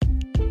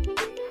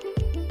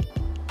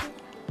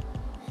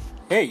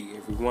Hey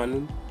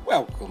everyone,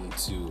 welcome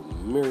to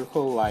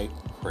Miracle Life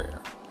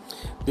Prayer.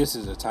 This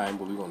is a time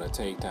where we're going to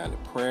take time to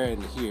pray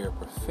and hear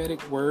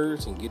prophetic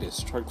words and get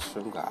instructions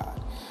from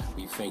God.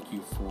 We thank you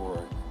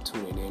for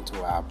tuning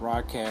into our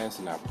broadcast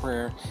and our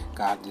prayer.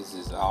 God, this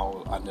is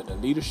all under the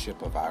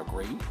leadership of our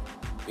great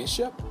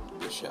Bishop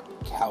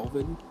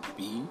Calvin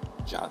B.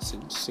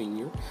 Johnson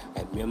Sr.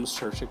 at Mims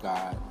Church of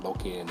God,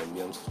 located in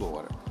Mims,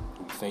 Florida.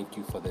 We thank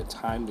you for the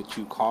time that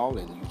you call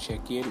and you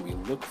check in. We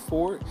look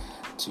forward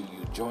to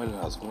you joining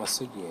us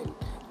once again.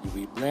 You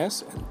be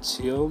blessed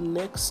until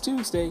next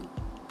Tuesday.